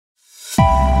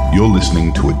You're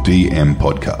listening to a DM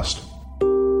podcast.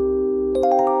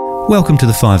 Welcome to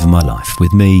The Five of My Life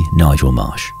with me, Nigel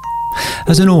Marsh.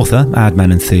 As an author,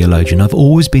 adman and theologian, I've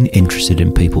always been interested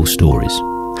in people's stories.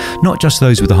 Not just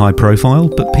those with a high profile,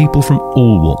 but people from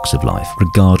all walks of life,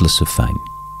 regardless of fame.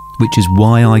 Which is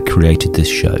why I created this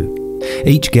show.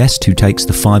 Each guest who takes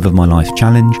the Five of My Life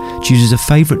challenge chooses a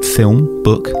favourite film,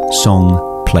 book,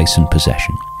 song, place and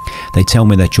possession. They tell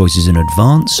me their choices in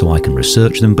advance so I can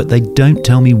research them, but they don't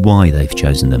tell me why they've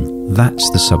chosen them. That's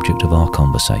the subject of our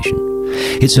conversation.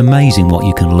 It's amazing what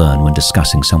you can learn when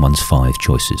discussing someone's 5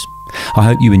 choices. I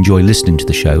hope you enjoy listening to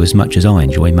the show as much as I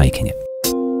enjoy making it.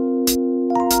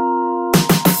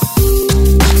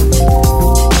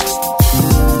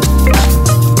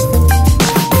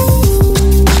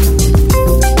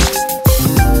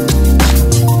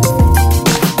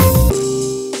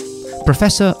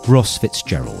 Professor Ross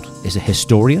Fitzgerald is a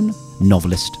historian,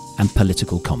 novelist and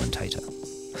political commentator.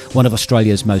 One of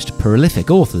Australia's most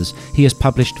prolific authors, he has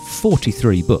published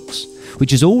 43 books,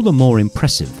 which is all the more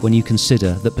impressive when you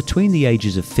consider that between the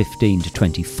ages of 15 to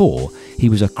 24, he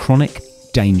was a chronic,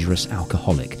 dangerous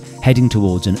alcoholic, heading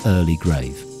towards an early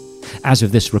grave. As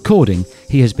of this recording,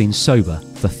 he has been sober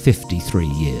for 53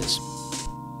 years.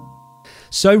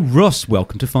 So, Ross,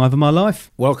 welcome to Five of My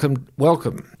Life. Welcome.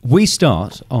 We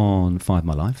start on Five of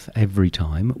My Life every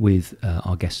time with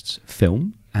our guest's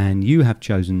film, and you have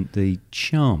chosen the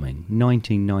charming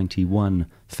 1991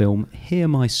 film Hear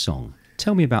My Song.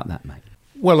 Tell me about that, mate.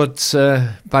 Well, it's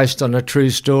based on a true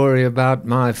story about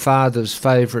my father's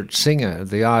favourite singer,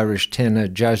 the Irish tenor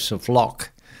Joseph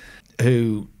Locke,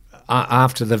 who,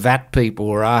 after the VAT people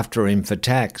were after him for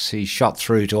tax, he shot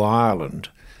through to Ireland.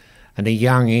 And a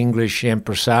young English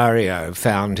impresario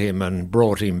found him and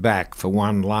brought him back for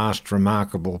one last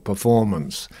remarkable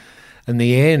performance. And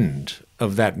the end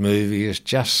of that movie is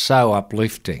just so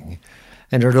uplifting.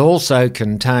 And it also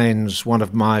contains one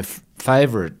of my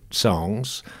favourite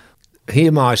songs,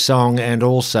 Hear My Song and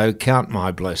also Count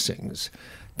My Blessings.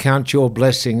 Count your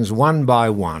blessings one by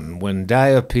one when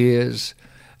day appears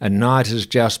and night has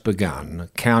just begun.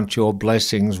 Count your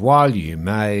blessings while you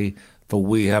may, for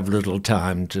we have little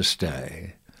time to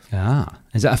stay. Ah,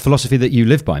 is that a philosophy that you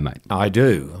live by, mate? I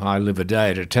do. I live a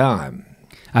day at a time.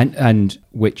 And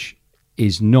which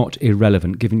is not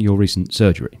irrelevant given your recent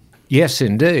surgery. Yes,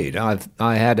 indeed.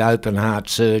 I had open heart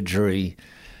surgery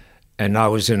and I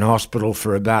was in hospital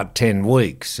for about 10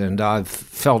 weeks and I've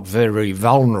felt very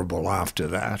vulnerable after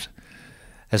that,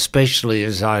 especially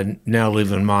as I now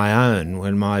live on my own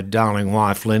when my darling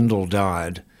wife Lyndall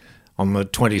died on the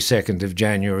 22nd of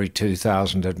January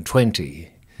 2020.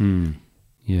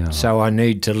 Yeah. So I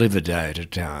need to live a day at a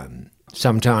time,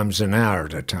 sometimes an hour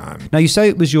at a time. Now, you say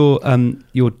it was your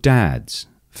dad's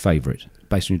favourite,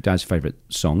 based on your dad's favourite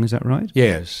song, is that right?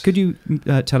 Yes. Could you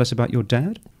tell us about your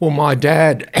dad? Well, my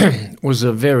dad was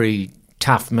a very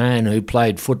tough man who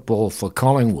played football for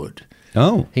Collingwood.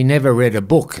 Oh. He never read a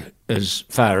book, as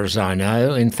far as I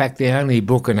know. In fact, the only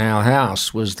book in our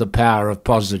house was The Power of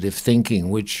Positive Thinking,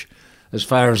 which, as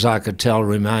far as I could tell,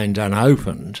 remained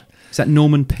unopened. Is that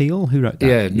Norman Peale? Who wrote that?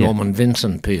 Yeah, Norman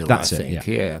Vincent Peale, That's I think,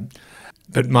 it, yeah.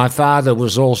 But my father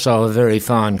was also a very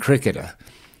fine cricketer,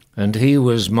 and he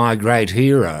was my great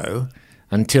hero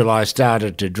until I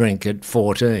started to drink at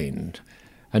 14.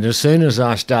 And as soon as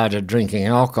I started drinking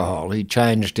alcohol, he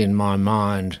changed in my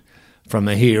mind from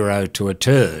a hero to a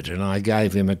turd, and I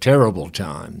gave him a terrible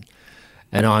time.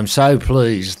 And I'm so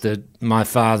pleased that my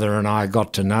father and I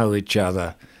got to know each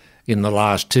other in the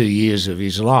last 2 years of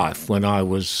his life when I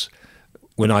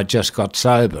just got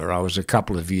sober. I was a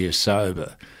couple of years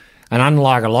sober. And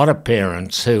unlike a lot of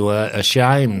parents who are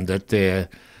ashamed that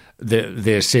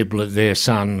their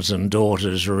sons and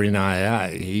daughters are in AA,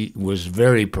 he was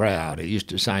very proud. He used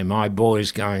to say, "My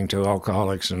boy's going to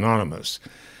Alcoholics Anonymous."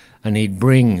 And he'd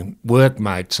bring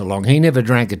workmates along. He never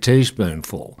drank a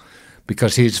teaspoonful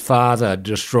because his father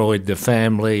destroyed the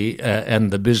family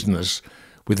and the business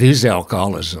with his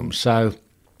alcoholism. So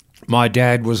my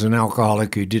dad was an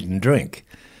alcoholic who didn't drink.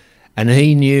 And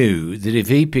he knew that if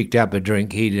he picked up a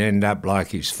drink, he'd end up like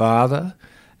his father.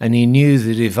 And he knew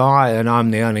that if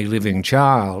I'm the only living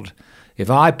child, if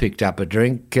I picked up a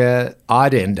drink,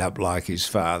 I'd end up like his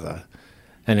father.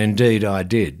 And indeed I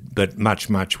did, but much,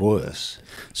 much worse.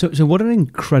 So what an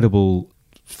incredible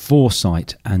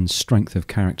foresight and strength of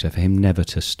character for him never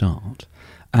to start.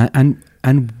 And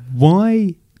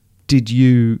why did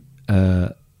you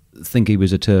think he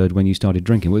was a turd when you started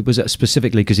drinking? Was it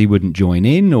specifically because he wouldn't join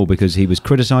in or because he was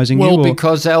criticising you? Well,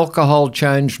 because alcohol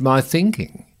changed my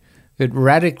thinking. It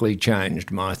radically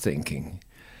changed my thinking.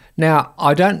 Now,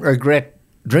 I don't regret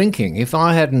drinking. If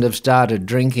I hadn't have started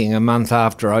drinking a month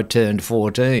after I turned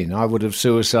 14, I would have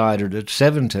suicided at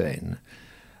 17.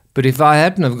 But if I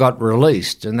hadn't have got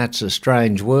released, and that's a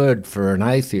strange word for an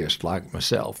atheist like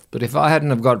myself, but if I hadn't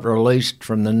have got released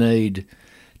from the need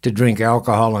to drink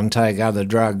alcohol and take other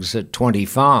drugs at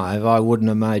 25, I wouldn't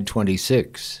have made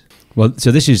 26. Well,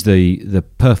 so this is the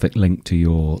perfect link to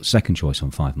your second choice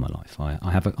on Five of My Life.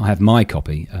 I have my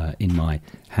copy in my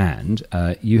hand.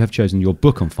 You have chosen your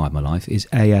book on Five of My Life is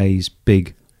AA's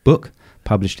big book,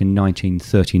 published in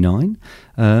 1939.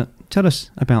 Tell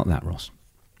us about that, Ross.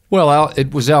 Well,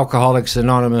 it was Alcoholics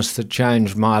Anonymous that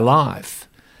changed my life.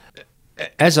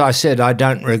 As I said, I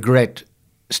don't regret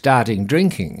starting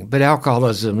drinking, but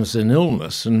alcoholism is an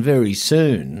illness, and very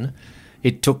soon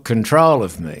it took control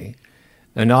of me.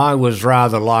 And I was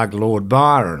rather like Lord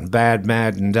Byron, bad,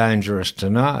 mad and dangerous to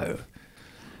know.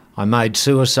 I made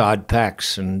suicide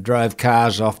pacts and drove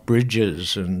cars off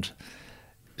bridges and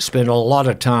spent a lot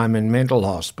of time in mental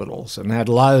hospitals and had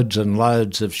loads and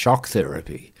loads of shock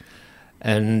therapy.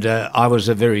 And I was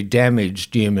a very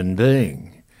damaged human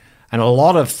being. And a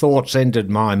lot of thoughts entered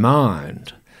my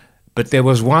mind. But there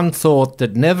was one thought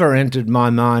that never entered my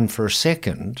mind for a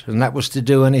second, and that was to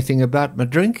do anything about my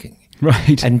drinking.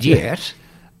 Right. And yet,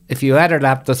 if you added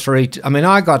up the three...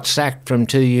 I got sacked from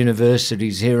 2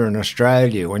 universities here in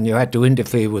Australia when you had to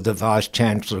interfere with the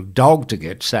Vice-Chancellor's dog to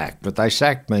get sacked, but they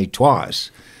sacked me twice.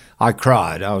 I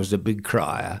cried. I was a big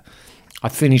crier. I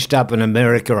finished up in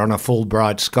America on a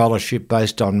Fulbright scholarship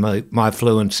based on my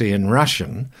fluency in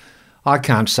Russian. I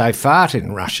can't say fart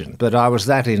in Russian, but I was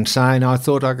that insane I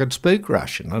thought I could speak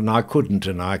Russian, and I couldn't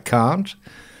and I can't.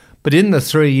 But in the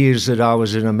 3 years that I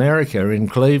was in America, in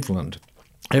Cleveland,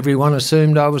 everyone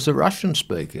assumed I was a Russian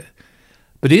speaker.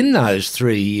 But in those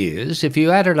 3 years, if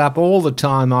you added up all the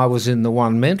time I was in the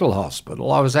one mental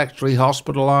hospital, I was actually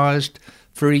hospitalised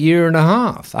for 1.5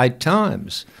 years, 8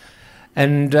 times.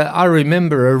 And I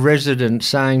remember a resident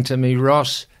saying to me,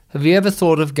 Ross, have you ever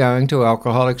thought of going to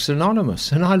Alcoholics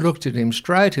Anonymous? And I looked at him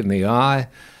straight in the eye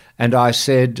and I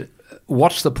said,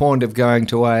 what's the point of going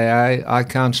to AA? I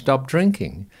can't stop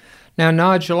drinking. Now,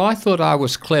 Nigel, I thought I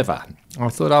was clever. I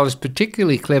thought I was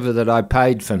particularly clever that I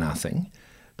paid for nothing,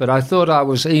 but I thought I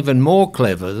was even more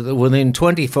clever that within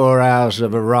 24 hours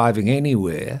of arriving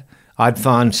anywhere, I'd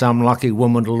find some lucky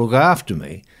woman to look after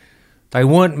me. They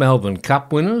weren't Melbourne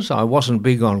Cup winners. I wasn't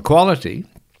big on quality,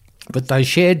 but they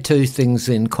shared 2 things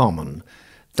in common.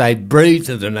 They breathed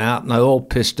it out and they all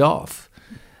pissed off.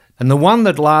 And the one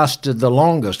that lasted the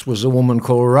longest was a woman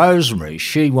called Rosemary.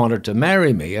 She wanted to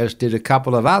marry me, as did a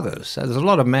couple of others. So there's a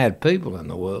lot of mad people in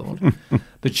the world.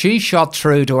 But she shot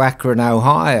through to Akron,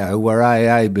 Ohio, where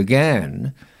AA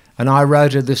began, and I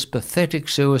wrote her this pathetic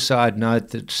suicide note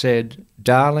that said,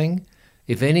 darling,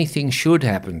 if anything should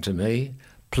happen to me,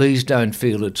 please don't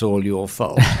feel it's all your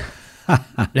fault.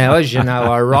 Now, as you know,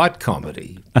 I write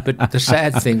comedy, but the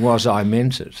sad thing was I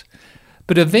meant it.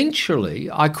 But eventually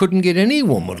I couldn't get any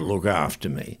woman to look after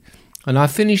me, and I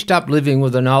finished up living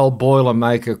with an old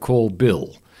boilermaker called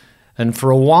Bill. And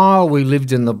for a while we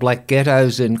lived in the black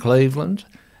ghettos in Cleveland,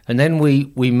 and then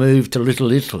we moved to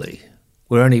Little Italy,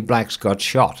 where only blacks got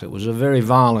shot. It was a very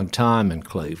violent time in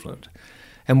Cleveland.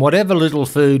 And whatever little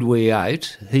food we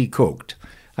ate, he cooked.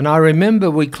 And I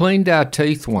remember we cleaned our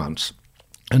teeth once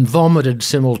and vomited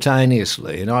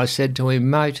simultaneously. And I said to him,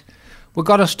 mate, we've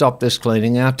got to stop this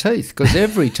cleaning our teeth, because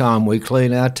every time we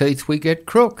clean our teeth, we get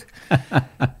crook.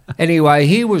 Anyway,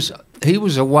 he was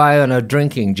away on a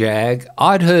drinking jag.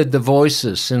 I'd heard the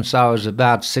voices since I was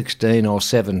about 16 or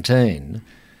 17.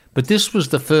 But this was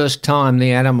the first time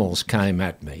the animals came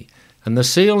at me. And the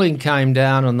ceiling came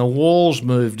down and the walls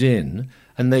moved in,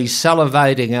 and these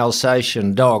salivating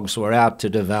Alsatian dogs were out to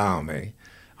devour me.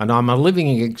 And I'm a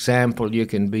living example you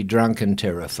can be drunk and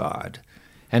terrified.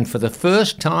 And for the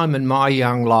first time in my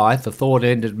young life, a thought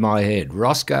entered my head.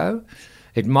 Roscoe,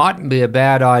 it mightn't be a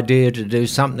bad idea to do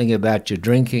something about your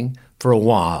drinking for a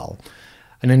while.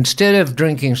 And instead of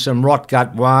drinking some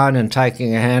rot-gut wine and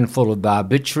taking a handful of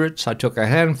barbiturates, I took a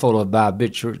handful of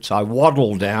barbiturates. I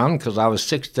waddled down because I was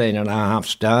 16.5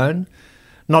 stone.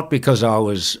 Not because I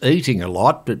was eating a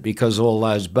lot, but because all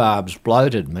those barbs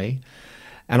bloated me.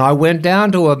 And I went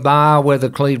down to a bar where the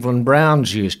Cleveland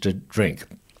Browns used to drink.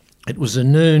 It was a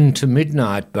noon to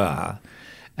midnight bar,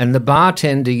 and the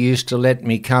bartender used to let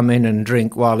me come in and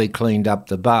drink while he cleaned up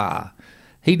the bar.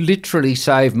 He literally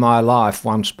saved my life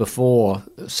once before,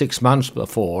 6 months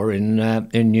before, in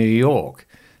New York.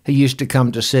 He used to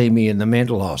come to see me in the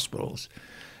mental hospitals.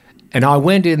 And I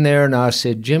went in there and I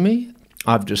said, Jimmy,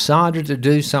 I've decided to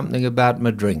do something about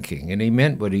my drinking. And he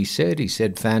meant what he said. He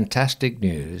said, fantastic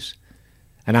news.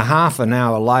 And a half an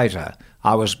hour later,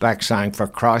 I was back saying, for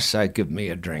Christ's sake, give me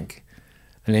a drink.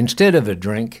 And instead of a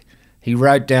drink, he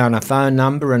wrote down a phone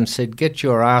number and said, get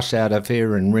your ass out of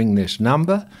here and ring this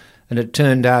number. And it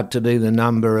turned out to be the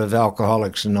number of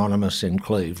Alcoholics Anonymous in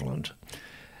Cleveland.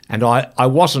 And I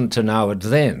wasn't to know it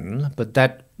then, but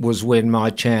that was when my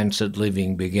chance at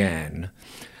living began.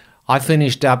 I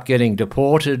finished up getting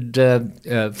deported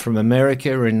from America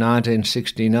in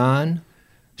 1969,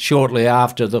 shortly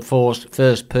after the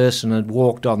first person had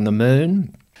walked on the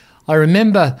moon. I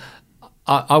remember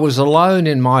I was alone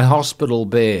in my hospital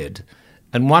bed,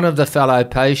 and one of the fellow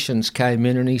patients came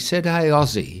in and he said, hey,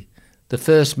 Ozzy, the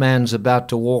first man's about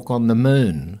to walk on the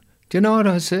moon. Do you know what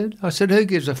I said? I said, who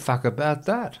gives a fuck about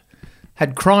that?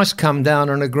 Had Christ come down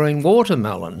on a green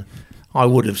watermelon, I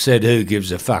would have said, who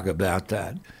gives a fuck about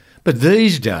that? But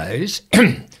these days,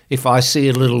 if I see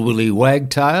a little willy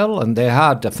wagtail, and they're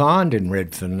hard to find in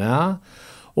Redfern now,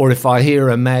 or if I hear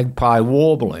a magpie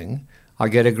warbling, I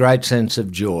get a great sense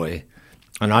of joy.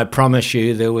 And I promise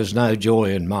you there was no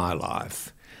joy in my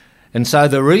life. And so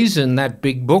the reason that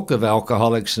big book of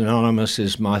Alcoholics Anonymous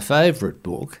is my favourite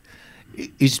book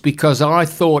is because I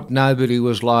thought nobody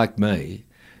was like me.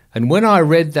 And when I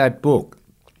read that book,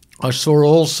 I saw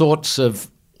all sorts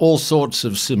of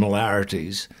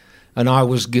similarities, and I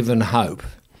was given hope.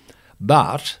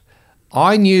 But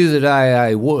I knew that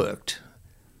AA worked,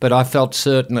 but I felt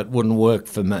certain it wouldn't work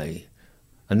for me.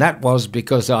 And that was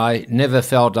because I never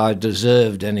felt I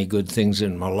deserved any good things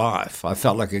in my life. I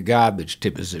felt like a garbage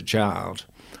tip as a child.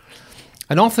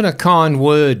 And often a kind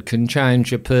word can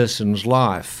change a person's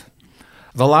life.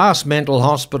 The last mental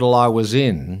hospital I was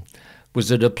in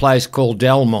was at a place called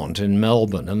Delmont in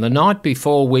Melbourne, and the night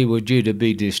before we were due to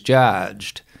be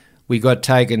discharged, we got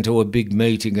taken to a big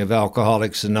meeting of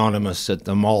Alcoholics Anonymous at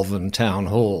the Malvern Town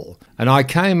Hall. And I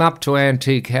came up to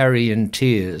Antique Harry in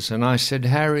tears, and I said,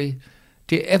 Harry,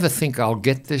 do you ever think I'll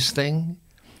get this thing?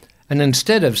 And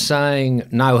instead of saying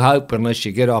no hope unless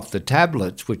you get off the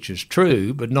tablets, which is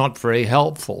true but not very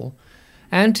helpful,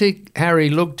 Antique Harry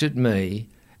looked at me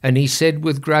and he said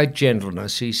with great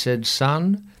gentleness, he said,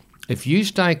 son, if you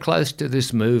stay close to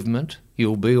this movement,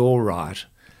 you'll be all right.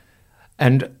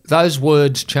 And those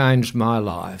words changed my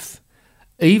life.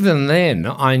 Even then,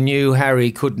 I knew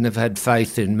Harry couldn't have had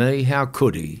faith in me. How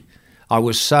could he? I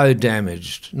was so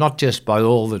damaged, not just by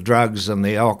all the drugs and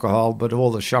the alcohol, but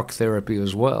all the shock therapy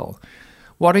as well.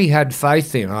 What he had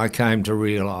faith in, I came to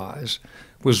realise,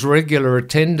 was regular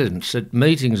attendance at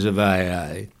meetings of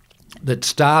AA that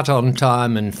start on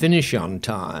time and finish on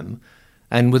time.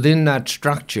 And within that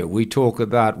structure, we talk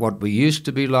about what we used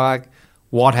to be like,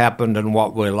 what happened and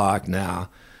what we're like now.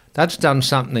 That's done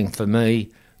something for me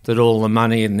that all the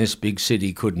money in this big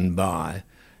city couldn't buy.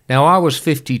 Now, I was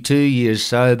 52 years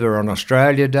sober on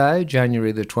Australia Day,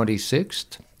 January the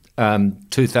 26th,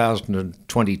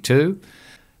 2022.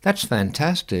 That's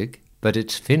fantastic, but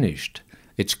it's finished.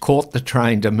 It's caught the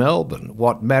train to Melbourne.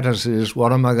 What matters is,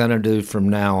 what am I going to do from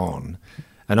now on?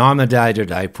 And I'm a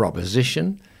day-to-day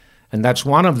proposition, and that's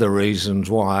one of the reasons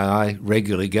why I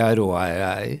regularly go to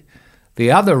AA.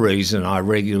 The other reason I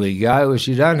regularly go is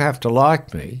you don't have to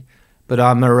like me, but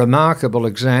I'm a remarkable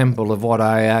example of what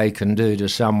AA can do to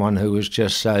someone who is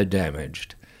just so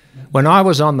damaged. When I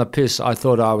was on the piss, I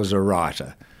thought I was a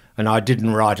writer, and I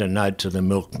didn't write a note to the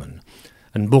milkman.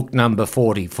 And book number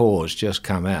 44 has just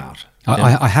come out.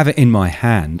 I have it in my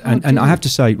hand, and I have to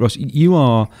say, Ross, you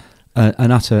are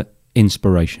an utter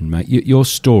inspiration, mate. Your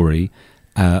story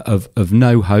of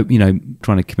no hope,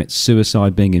 trying to commit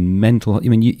suicide, being in mental... I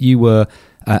mean, you were...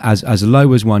 as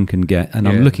low as one can get, and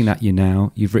yes. I'm looking at you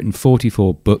now. You've written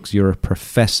 44 books. You're a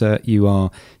professor. You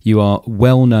are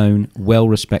well known, well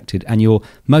respected, and your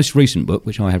most recent book,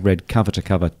 which I have read cover to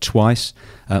cover twice,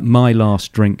 My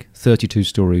Last Drink: 32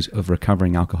 Stories of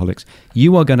Recovering Alcoholics.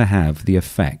 You are going to have the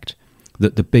effect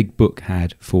that the big book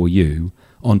had for you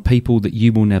on people that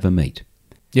you will never meet.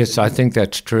 Yes, I think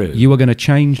that's true. You are going to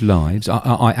change lives.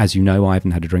 I as you know, I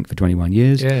haven't had a drink for 21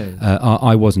 years. Yeah.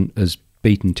 I wasn't as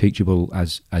beaten teachable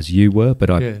as you were, but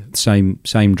same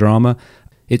drama.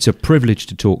 It's a privilege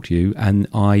to talk to you, and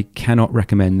I cannot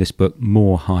recommend this book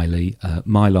more highly.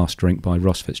 My Last Drink by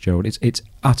Ross Fitzgerald. It's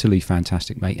utterly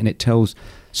fantastic, mate, and it tells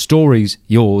stories,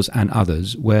 yours and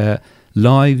others, where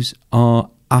lives are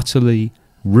utterly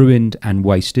ruined and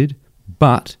wasted,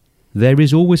 but there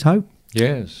is always hope.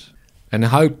 Yes, and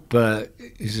hope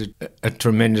is a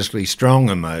tremendously strong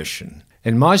emotion.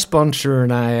 And my sponsor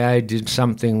in AA did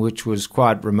something which was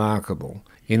quite remarkable.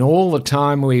 In all the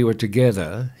time we were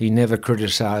together, he never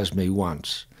criticised me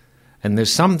once. And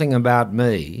there's something about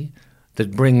me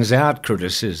that brings out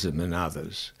criticism in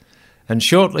others. And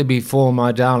shortly before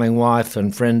my darling wife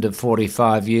and friend of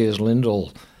 45 years,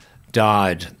 Lyndall,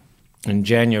 died in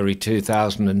January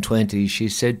 2020, she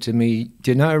said to me,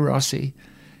 "Do you know, Rossi,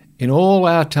 in all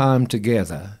our time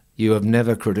together, you have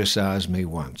never criticised me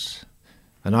once."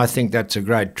 And I think that's a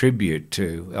great tribute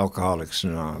to Alcoholics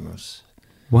Anonymous.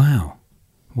 Wow.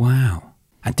 Wow.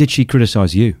 And did she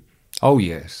criticise you? Oh,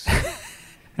 yes.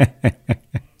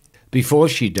 Before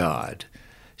she died,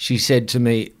 she said to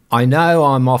me, "I know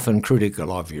I'm often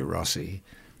critical of you, Rossi,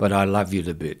 but I love you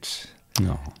to bits."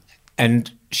 Oh.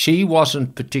 And she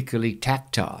wasn't particularly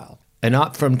tactile. And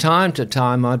from time to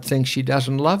time, I'd think she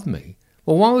doesn't love me.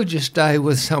 Well, why would you stay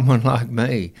with someone like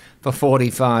me for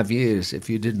 45 years if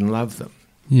you didn't love them?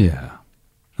 Yeah.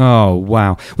 Oh,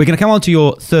 wow. We're going to come on to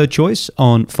your third choice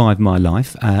on 5 My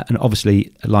Life. And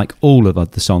obviously, like all of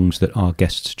the songs that our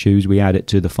guests choose, we add it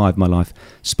to the 5 My Life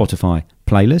Spotify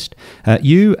playlist.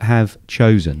 You have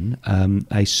chosen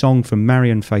a song from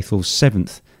Marianne Faithfull's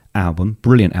 7th album,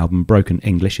 brilliant album, Broken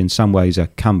English, in some ways a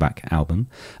comeback album.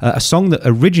 A song that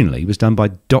originally was done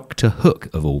by Dr. Hook,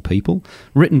 of all people,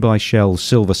 written by Shel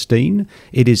Silverstein.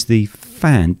 It is the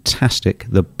fantastic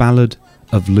The Ballad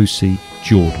of Lucy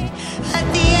Jordan.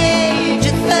 At the age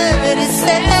of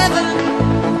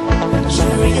 37, she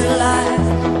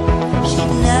realized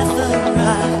she'd never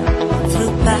ride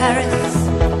through Paris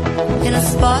in a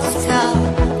sports car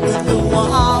with the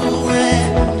warm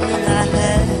wind in her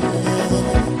hair.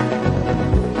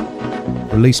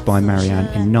 Released by Marianne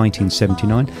in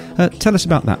 1979. Tell us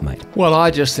about that, mate. Well,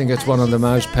 I just think it's one of the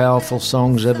most powerful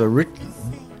songs ever written,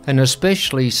 and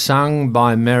especially sung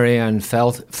by Marianne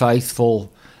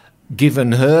Faithfull,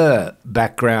 given her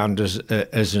background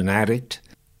as an addict.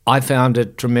 I found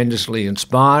it tremendously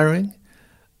inspiring,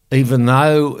 even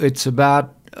though it's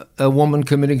about a woman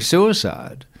committing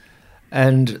suicide.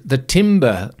 And the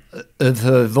timbre of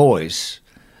her voice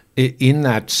in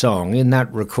that song, in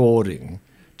that recording,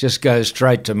 just goes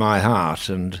straight to my heart.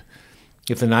 And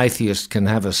if an atheist can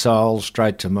have a soul,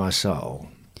 straight to my soul.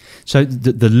 So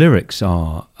the lyrics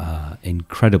are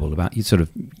incredible about you sort of,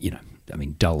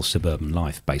 dull suburban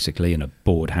life, basically, and a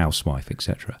bored housewife,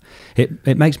 etc.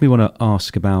 It makes me want to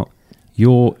ask about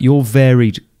your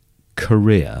varied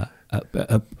career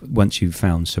once you've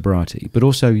found sobriety, but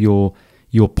also your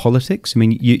politics. I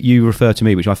mean, you refer to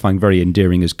me, which I find very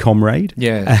endearing, as comrade.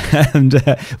 Yeah. And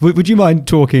would you mind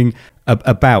talking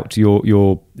about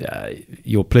your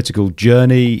political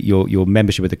journey, your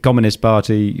membership with the Communist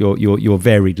Party, your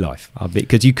varied life?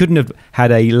 Because you couldn't have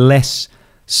had a less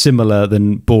similar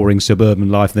than boring suburban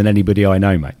life than anybody I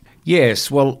know, mate. Yes,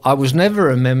 well, I was never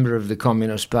a member of the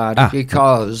Communist Party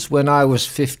because when I was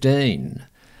 15,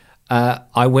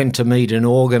 I went to meet an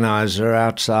organiser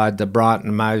outside the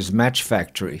Brighton Mose Match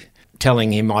Factory,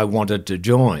 telling him I wanted to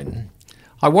join.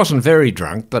 I wasn't very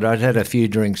drunk, but I'd had a few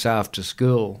drinks after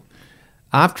school.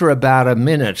 After about a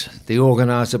minute, the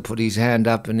organiser put his hand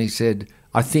up and he said,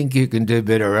 "I think you can do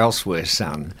better elsewhere,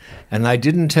 son." And they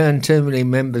didn't turn too many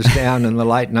members down in the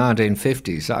late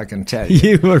 1950s, I can tell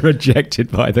you. You were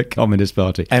rejected by the Communist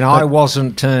Party. And I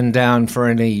wasn't turned down for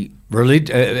any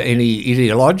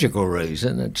ideological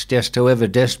reason. It's just however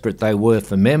desperate they were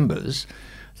for members,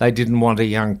 they didn't want a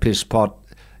young pisspot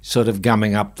sort of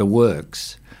gumming up the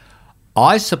works.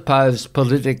 I suppose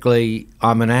politically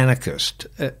I'm an anarchist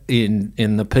in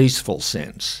the peaceful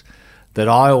sense, that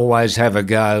I always have a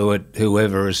go at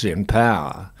whoever is in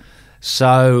power.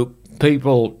 So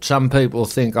some people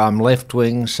think I'm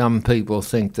left-wing, some people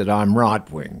think that I'm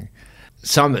right-wing.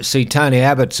 See, Tony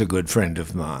Abbott's a good friend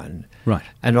of mine. Right.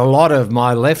 And a lot of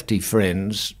my lefty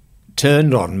friends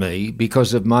turned on me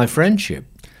because of my friendship.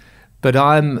 But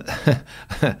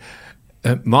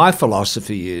my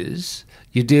philosophy is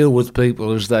you deal with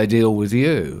people as they deal with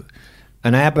you.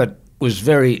 And Abbott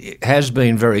has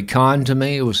been very kind to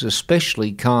me. He was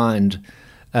especially kind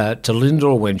to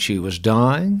Lyndall when she was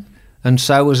dying, and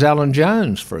so was Alan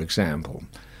Jones, for example.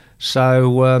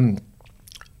 So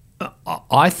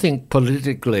I think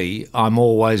politically I'm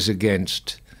always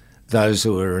against those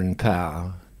who are in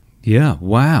power. Yeah,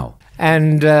 wow.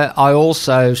 And I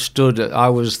also I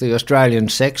was the Australian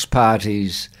Sex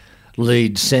Party's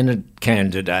lead Senate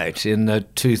candidate in the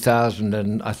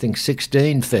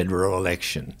 2016 federal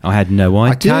election. I had no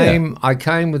idea. I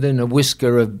came within a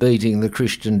whisker of beating the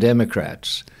Christian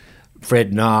Democrats,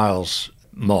 Fred Niles'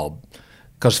 mob,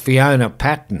 because Fiona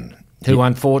Patton, who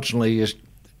unfortunately has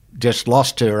just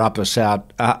lost her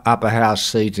upper house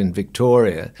seat in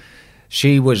Victoria,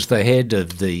 she was the head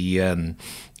of the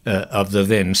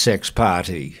then Sex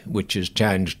Party, which has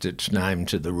changed its name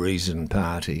to the Reason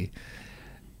Party.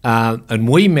 And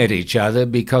we met each other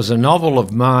because a novel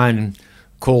of mine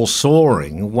called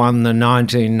Soaring won the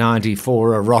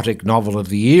 1994 Erotic Novel of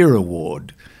the Year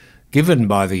award, given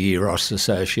by the Eros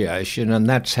Association, and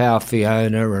that's how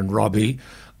Fiona and Robbie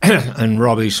and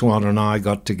Robbie Swan and I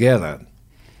got together.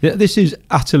 Yeah, this is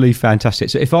utterly fantastic.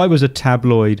 So if I was a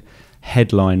tabloid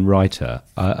headline writer,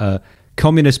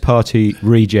 Communist Party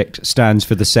reject stands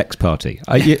for the sex party.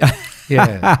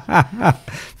 Yeah.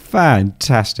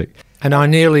 Fantastic. And I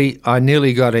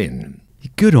nearly got in.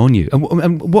 Good on you.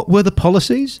 And what were the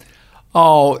policies?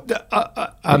 Oh,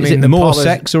 I is mean, it more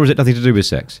sex, or is it nothing to do with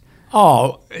sex?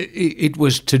 Oh, it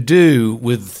was to do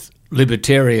with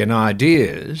libertarian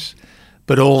ideas,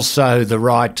 but also the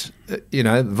right,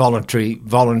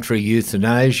 voluntary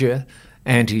euthanasia,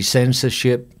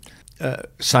 anti-censorship,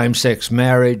 same-sex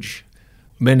marriage.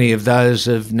 Many of those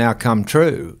have now come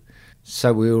true.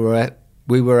 So we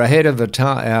were ahead of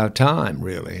our time,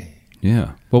 really.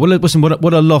 Yeah. Well, listen,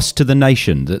 what a loss to the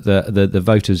nation that the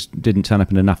voters didn't turn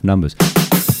up in enough numbers.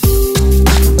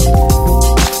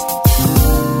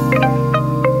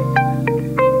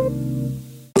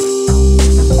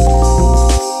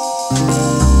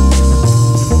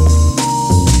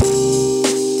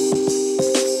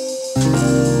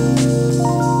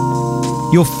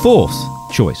 Your fourth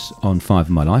choice on Five of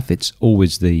My Life, it's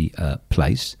always the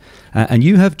place, and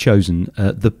you have chosen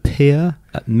the pier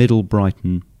at Middle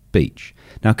Brighton Beach.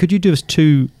 Now, could you do us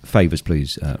two favours,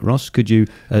 please, Ross? Could you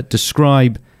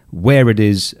describe where it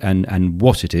is and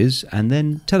what it is, and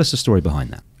then tell us the story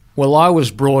behind that? Well, I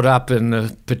was brought up in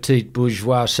the petite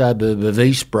bourgeois suburb of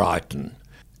East Brighton.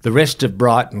 The rest of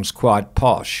Brighton's quite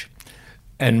posh.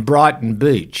 And Brighton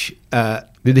Beach...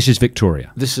 this is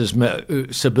Victoria. This is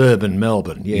suburban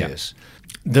Melbourne, yes. Yeah.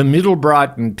 The Middle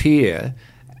Brighton Pier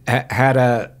had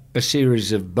a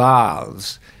series of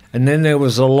baths, and then there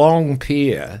was a long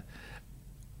pier.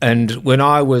 And when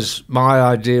I was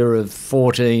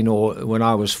 14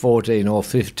 or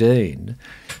 15,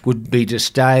 would be to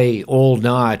stay all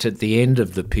night at the end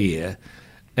of the pier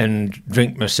and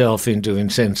drink myself into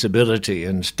insensibility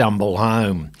and stumble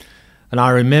home. And I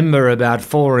remember about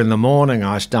 4 a.m.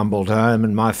 I stumbled home,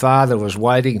 and my father was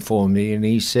waiting for me, and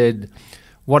he said,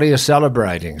 "What are you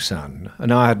celebrating, son?"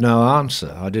 And I had no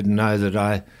answer. I didn't know that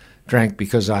I drank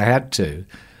because I had to.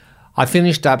 I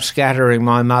finished up scattering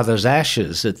my mother's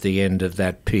ashes at the end of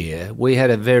that pier. We had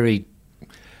a very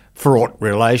fraught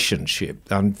relationship.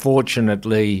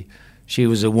 Unfortunately, she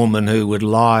was a woman who would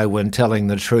lie when telling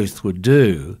the truth would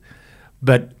do.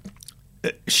 But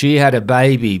she had a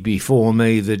baby before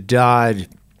me that died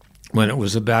when it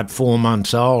was about 4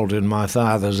 months old in my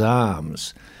father's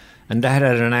arms. And that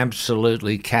had an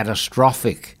absolutely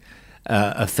catastrophic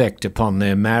effect upon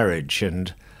their marriage.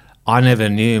 And I never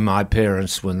knew my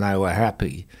parents when they were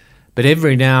happy. But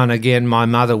every now and again my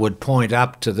mother would point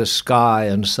up to the sky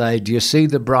and say, "Do you see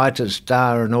the brightest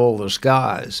star in all the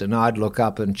skies?" And I'd look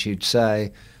up and she'd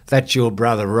say, "That's your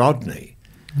brother Rodney."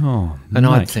 Oh, and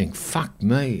mate. I'd think, fuck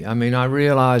me. I mean, I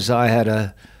realised I had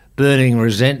a burning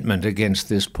resentment against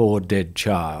this poor dead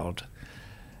child.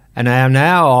 And I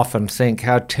now often think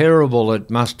how terrible it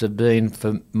must have been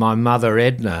for my mother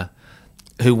Edna,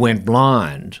 who went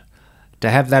blind, to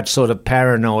have that sort of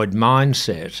paranoid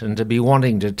mindset and to be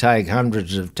wanting to take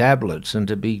hundreds of tablets and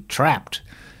to be trapped.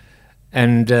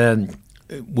 And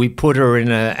we put her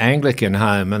in an Anglican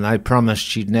home and they promised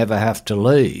she'd never have to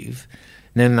leave.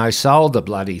 And then they sold the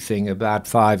bloody thing about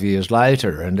 5 years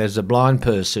later, and as a blind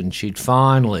person she'd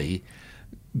finally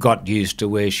got used to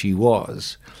where she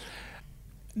was.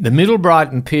 The Middle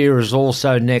Brighton Pier is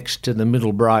also next to the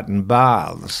Middle Brighton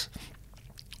Baths.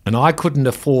 And I couldn't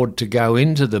afford to go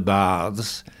into the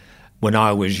baths when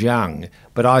I was young,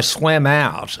 but I swam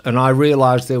out and I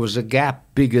realised there was a gap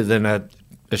bigger than a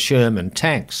Sherman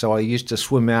tank, so I used to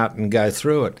swim out and go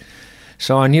through it.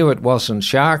 So I knew it wasn't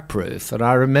shark-proof. And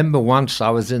I remember once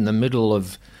I was in the middle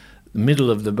of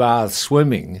the bath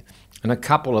swimming, and a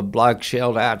couple of blokes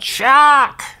yelled out,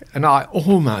 "Shark!" And I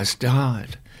almost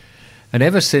died. And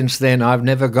ever since then, I've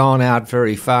never gone out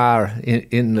very far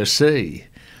in the sea.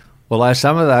 Although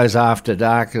some of those after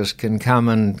darkers can come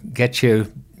and get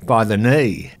you by the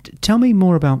knee. Tell me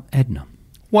more about Edna.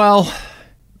 Well,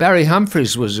 Barry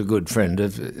Humphries was a good friend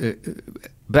of...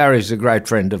 Barry's a great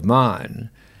friend of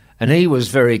mine. And he was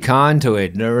very kind to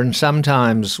Edna, and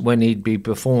sometimes when he'd be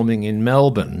performing in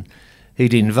Melbourne,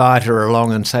 he'd invite her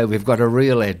along and say, "We've got a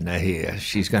real Edna here.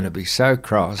 She's going to be so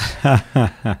cross."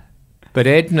 But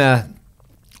Edna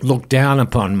looked down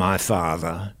upon my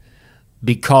father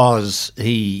because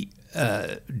he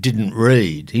didn't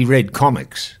read. He read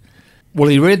comics. Well,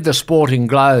 he read the Sporting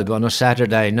Globe on a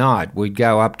Saturday night. We'd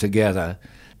go up together.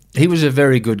 He was a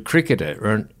very good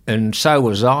cricketer, and so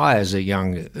was I as a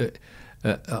young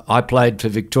I played for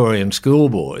Victorian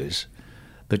schoolboys,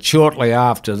 but shortly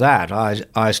after that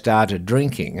I started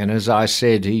drinking, and as I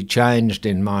said, he changed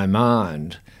in my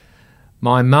mind.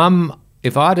 My mum,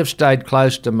 if I'd have stayed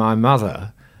close to my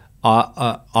mother,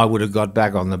 I would have got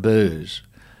back on the booze.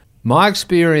 My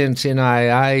experience in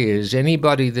AA is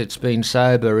anybody that's been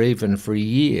sober even for a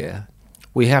year,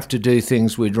 we have to do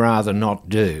things we'd rather not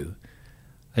do.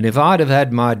 And if I'd have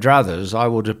had my druthers, I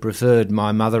would have preferred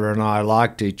my mother and I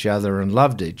liked each other and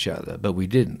loved each other, but we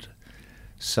didn't.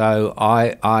 So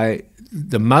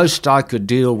the most I could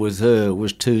deal with her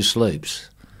was 2 sleeps.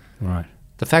 Right.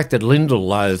 The fact that Lyndall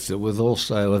loathed it was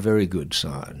also a very good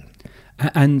sign.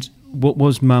 And what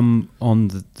was Mum on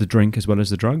the drink as well as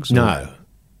the drugs? Or? No,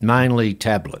 mainly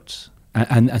tablets.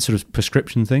 And sort of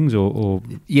prescription things, or?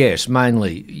 Yes,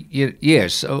 mainly.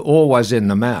 Yes, always in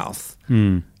the mouth.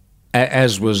 Mm.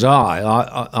 As was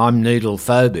I'm needle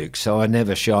phobic, so I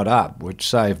never shot up, which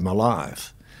saved my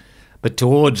life. But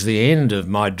towards the end of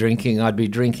my drinking, I'd be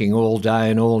drinking all day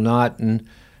and all night and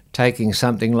taking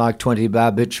something like 20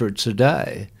 barbiturates a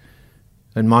day.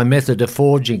 And my method of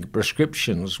forging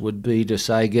prescriptions would be to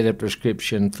say, get a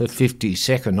prescription for 50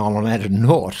 second on and add a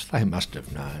naught. They must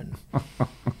have known.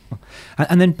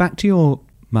 And then back to your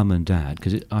mum and dad,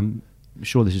 because I'm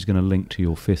sure this is going to link to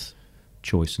your 5th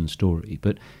choice and story,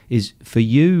 but is for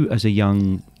you as a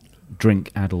young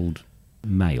drink-addled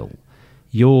male,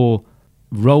 your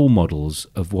role models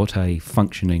of what a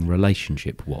functioning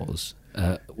relationship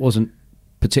wasn't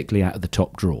particularly out of the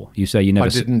top drawer. You say you never... I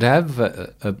didn't have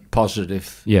a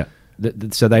positive... Yeah.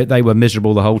 So they were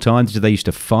miserable the whole time? Did they used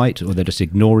to fight, or they just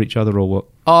ignore each other, or what?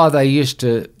 Oh, they used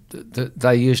to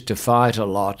fight a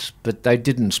lot, but they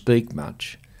didn't speak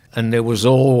much. And there was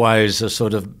always a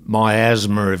sort of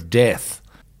miasma of death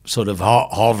sort of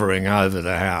hovering over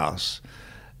the house.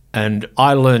 And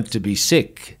I learnt to be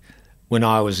sick when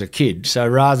I was a kid. So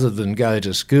rather than go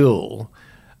to school,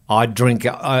 I'd drink.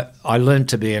 I learnt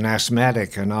to be an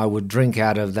asthmatic, and I would drink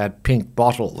out of that pink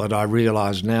bottle that I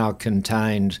realise now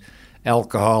contained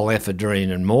alcohol,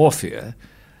 ephedrine and morphia,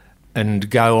 and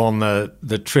go on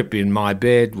the trip in my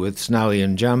bed with Snowy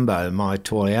and Jumbo, my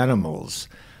toy animals,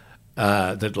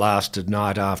 that lasted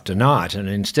night after night. And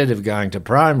instead of going to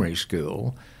primary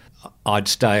school, I'd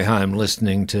stay home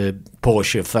listening to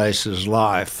Portia Face's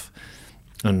Life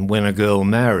and When a Girl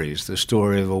Marries, the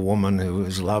story of a woman who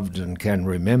is loved and can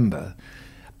remember.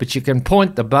 But you can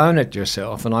point the bone at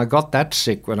yourself, and I got that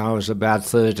sick when I was about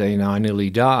 13. I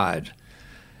nearly died.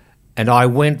 And I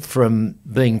went from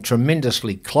being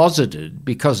tremendously closeted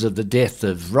because of the death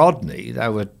of Rodney. They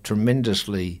were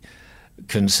tremendously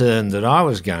concerned that I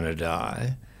was going to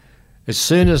die. As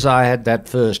soon as I had that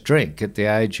first drink at the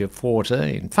age of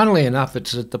 14, funnily enough,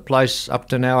 it's at the place up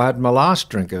to now I had my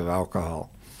last drink of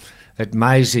alcohol, at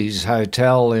Maisie's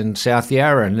Hotel in South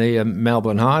Yarra near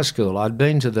Melbourne High School. I'd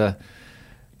been to the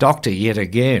doctor yet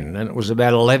again, and it was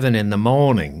about 11 in the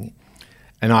morning.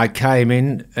 And I came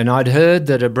in, and I'd heard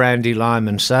that a brandy, lime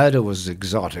and soda was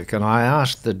exotic, and I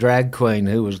asked the drag queen,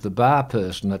 who was the bar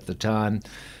person at the time,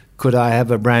 could I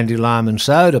have a brandy, lime and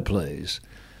soda, please?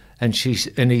 And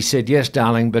he said, yes,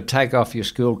 darling, but take off your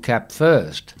school cap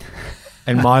first.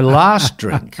 And my last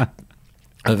drink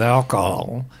of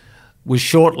alcohol was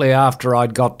shortly after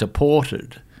I'd got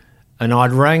deported, and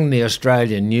I'd rang the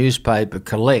Australian newspaper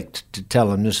Collect to tell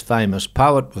them this famous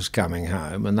poet was coming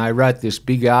home, and they wrote this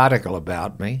big article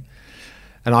about me.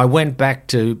 And I went back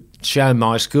to show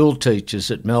my school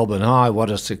teachers at Melbourne High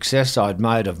what a success I'd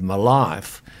made of my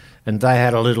life, and they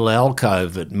had a little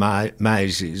alcove at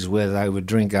Maisie's where they would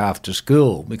drink after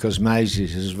school, because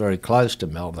Maisie's is very close to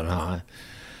Melbourne High.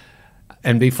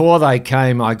 And before they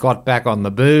came, I got back on the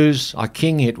booze. I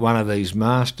king hit one of these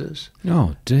masters.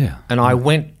 Oh, dear. And I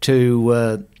went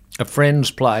to a friend's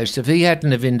place. If he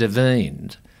hadn't have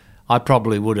intervened, I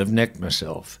probably would have necked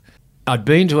myself. I'd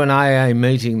been to an AA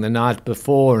meeting the night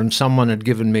before, and someone had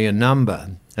given me a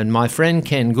number. And my friend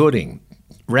Ken Gooding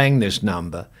rang this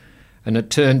number, and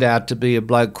it turned out to be a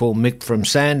bloke called Mick from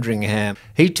Sandringham.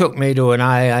 He took me to an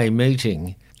AA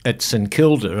meeting at St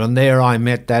Kilda, and there I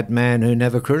met that man who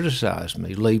never criticised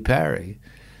me, Lee Parry.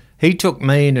 He took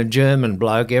me and a German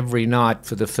bloke every night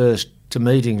to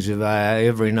meetings of AA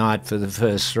every night for the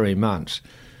first 3 months.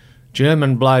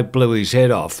 German bloke blew his head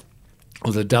off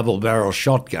with a double-barrel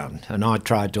shotgun, and I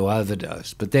tried to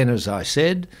overdose. But then, as I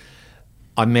said,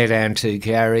 I met Antique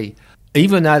Harry.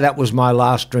 Even though that was my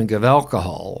last drink of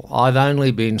alcohol, I've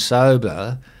only been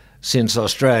sober since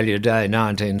Australia Day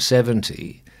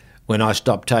 1970, when I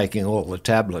stopped taking all the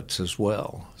tablets as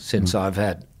well, since I've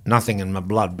had nothing in my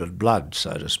blood but blood,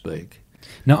 so to speak.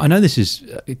 Now, I know this is,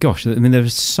 gosh, I mean, there are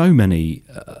so many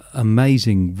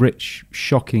amazing, rich,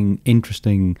 shocking,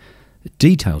 interesting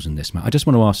details in this, Matt. I just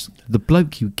want to ask, the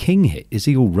bloke you king hit, is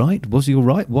he all right? Was he all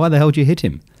right? Why the hell did you hit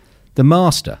him? The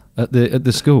master at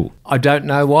the school? I don't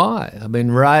know why. I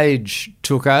mean, rage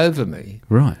took over me.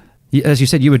 Right. As you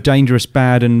said, you were dangerous,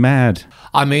 bad and mad.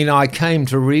 I mean, I came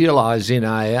to realise in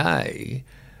AA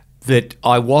that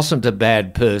I wasn't a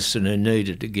bad person who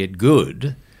needed to get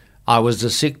good. I was a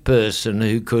sick person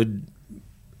who could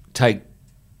take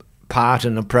part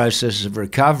in a process of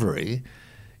recovery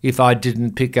if I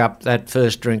didn't pick up that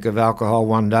first drink of alcohol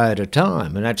one day at a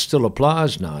time. And that still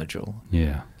applies, Nigel.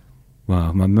 Yeah.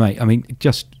 Wow, my mate. I mean,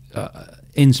 just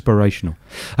inspirational.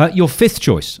 Your fifth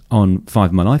choice on Five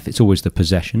of My Life, it's always the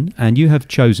possession. And you have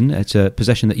chosen, it's a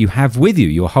possession that you have with you.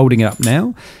 You're holding it up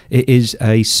now. It is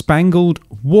a spangled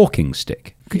walking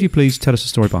stick. Could you please tell us a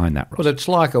story behind that, Ross? Well, it's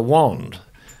like a wand.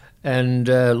 And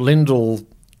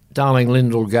darling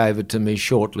Lyndall gave it to me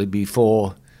shortly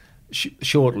before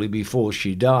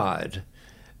she died.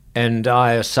 And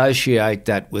I associate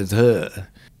that with her.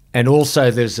 And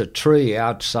also there's a tree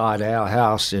outside our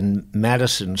house in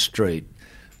Madison Street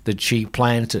that she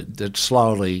planted that's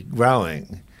slowly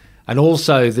growing. And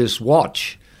also this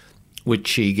watch which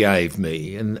she gave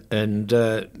me. And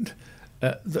the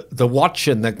watch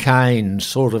and the cane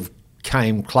sort of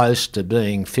came close to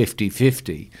being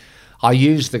 50-50. I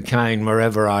use the cane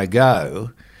wherever I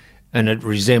go, and it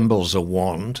resembles a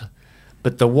wand.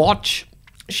 But the watch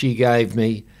she gave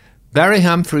me, Barry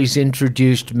Humphries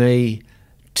introduced me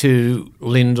to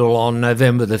Lyndall on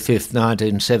November the 5th,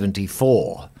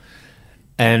 1974.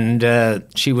 And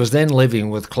she was then living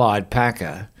with Clyde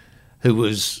Packer, who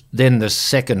was then the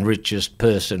second richest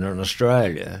person in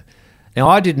Australia. Now,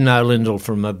 I didn't know Lyndall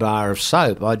from a bar of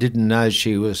soap. I didn't know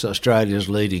she was Australia's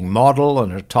leading model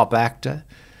and a top actor.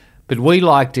 But we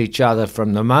liked each other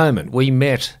from the moment. We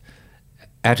met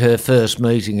at her first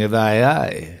meeting of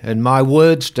AA, and my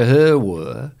words to her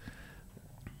were,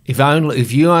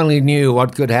 if you only knew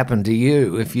what could happen to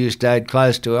you if you stayed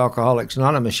close to Alcoholics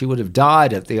Anonymous, she would have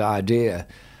died at the idea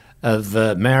of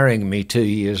marrying me 2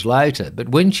 years later. But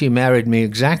when she married me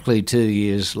exactly 2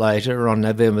 years later, on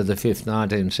November the 5th,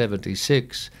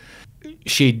 1976,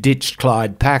 she ditched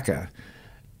Clyde Packer.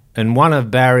 And one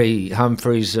of Barry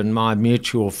Humphries and my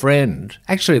mutual friend,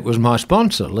 actually it was my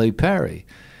sponsor, Lee Parry,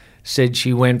 said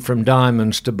she went from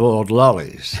diamonds to boiled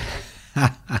lollies.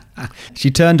 She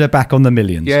turned her back on the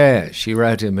millions. Yeah, she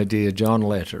wrote him a Dear John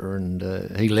letter, and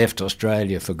he left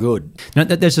Australia for good. Now,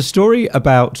 there's a story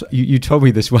about, you told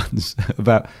me this once,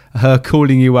 about her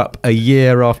calling you up a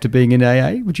year after being in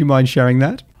AA. Would you mind sharing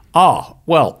that? Oh,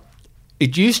 well,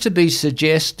 it used to be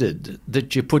suggested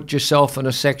that you put yourself on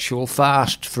a sexual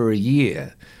fast for a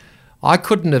year. I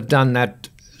couldn't have done that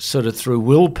sort of through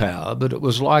willpower, but it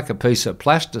was like a piece of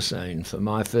plasticine for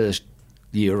my first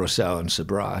year or so in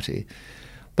sobriety.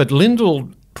 But Lyndall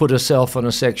put herself on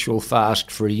a sexual fast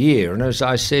for a year, and as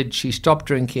I said, she stopped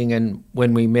drinking, and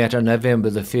when we met on November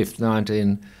the 5th,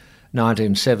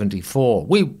 1974,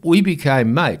 we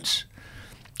became mates.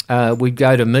 We'd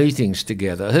go to meetings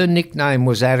together. Her nickname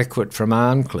was Adequate from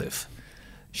Arncliffe.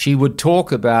 She would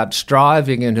talk about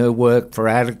striving in her work for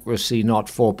adequacy, not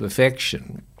for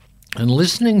perfection. And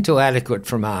listening to Adequate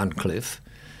from Arncliffe,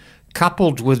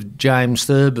 coupled with James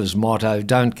Thurber's motto,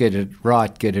 don't get it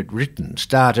right, get it written,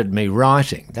 started me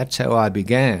writing. That's how I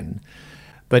began.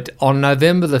 But on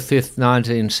November the 5th,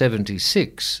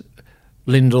 1976,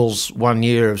 Lyndall's 1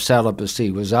 year of celibacy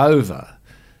was over,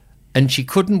 and she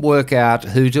couldn't work out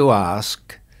who to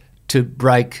ask to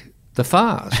break the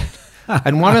fast.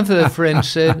 And one of her friends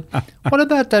said, what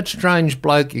about that strange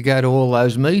bloke you go to all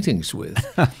those meetings with?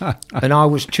 And I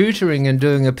was tutoring and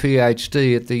doing a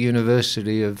PhD at the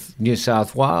University of New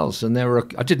South Wales, and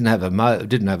I didn't have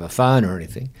a phone or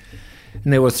anything.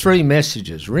 And there were 3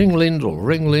 messages, ring Lyndall,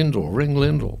 ring Lyndall, ring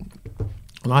Lyndall.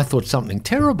 And I thought something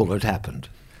terrible had happened.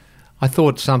 I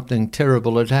thought something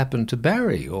terrible had happened to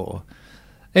Barry, or...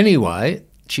 Anyway,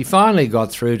 she finally got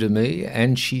through to me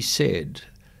and she said,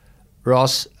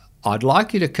 Ross, I'd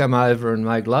like you to come over and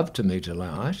make love to me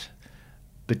tonight,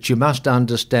 but you must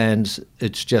understand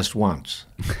it's just once.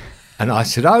 And I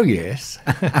said, oh, yes.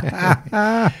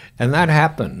 And that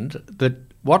happened. But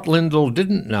what Lyndall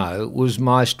didn't know was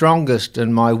my strongest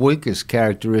and my weakest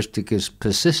characteristic is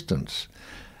persistence.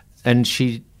 And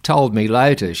she told me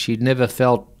later she'd never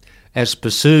felt as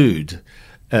pursued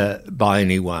by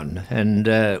anyone.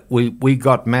 And we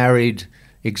got married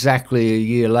exactly a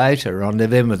year later on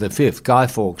November the 5th, Guy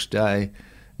Fawkes Day,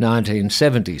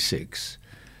 1976.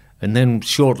 And then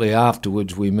shortly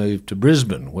afterwards we moved to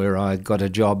Brisbane, where I got a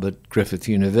job at Griffith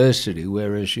University,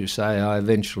 where, as you say, I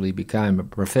eventually became a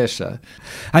professor.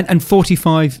 And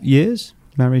 45 years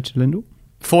married to Lyndall?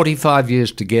 45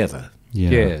 years together,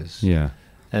 yes. Yeah.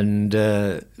 And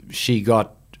she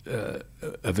got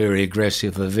a very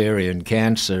aggressive ovarian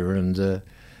cancer, and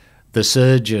the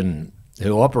surgeon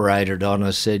who operated on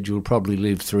her said, "You'll probably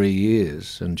live 3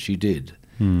 years," and she did.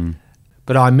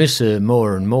 But I miss her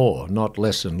more and more, not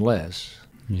less and less.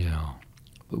 Yeah.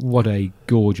 What a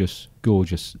gorgeous,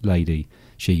 gorgeous lady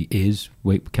she is.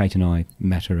 Kate and I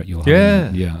met her at your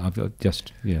home. Yeah. I've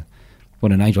just,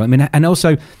 what an angel. I mean, and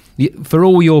also, for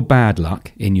all your bad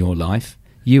luck in your life,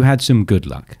 you had some good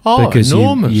luck. Oh, because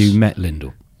enormous. you met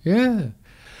Lyndall. Yeah.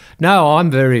 No, I'm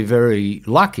very, very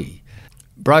lucky.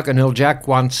 Broken Hill Jack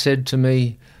once said to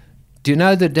me, "Do you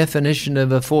know the definition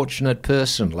of a fortunate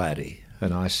person, laddie?"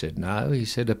 And I said, "No." He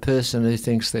said, "A person who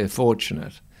thinks they're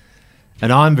fortunate."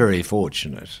 And I'm very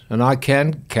fortunate, and I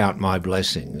can count my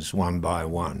blessings one by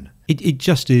one. It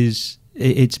just is,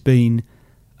 it's been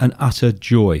an utter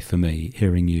joy for me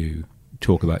hearing you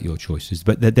talk about your choices.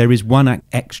 But there is one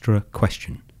extra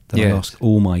question that I ask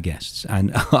all my guests,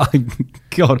 and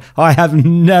I have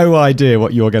no idea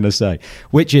what you're going to say,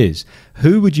 which is,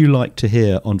 who would you like to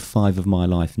hear on 5 of My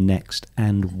Life next,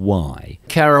 and why?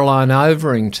 Caroline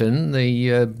Overington,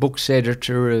 the books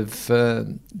editor of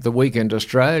The Weekend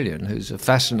Australian, who's a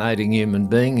fascinating human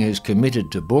being who's committed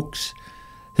to books,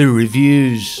 who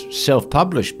reviews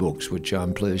self-published books, which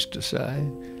I'm pleased to say.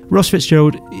 Ross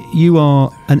Fitzgerald, you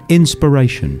are an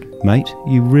inspiration, mate.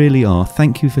 You really are.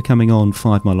 Thank you for coming on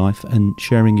 5 My Life and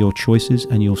sharing your choices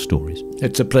and your stories.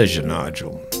 It's a pleasure,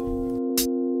 Nigel.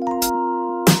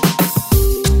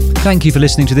 Thank you for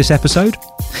listening to this episode.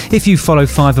 If you follow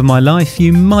 5 of My Life,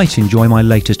 you might enjoy my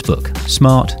latest book,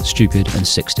 Smart, Stupid and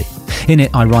 60. In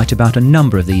it, I write about a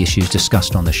number of the issues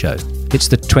discussed on the show. It's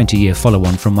the 20-year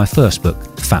follow-on from my first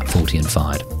book, Fat, 40 and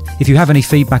Fired. If you have any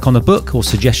feedback on the book or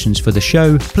suggestions for the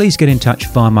show, please get in touch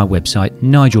via my website,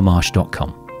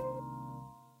 nigelmarsh.com.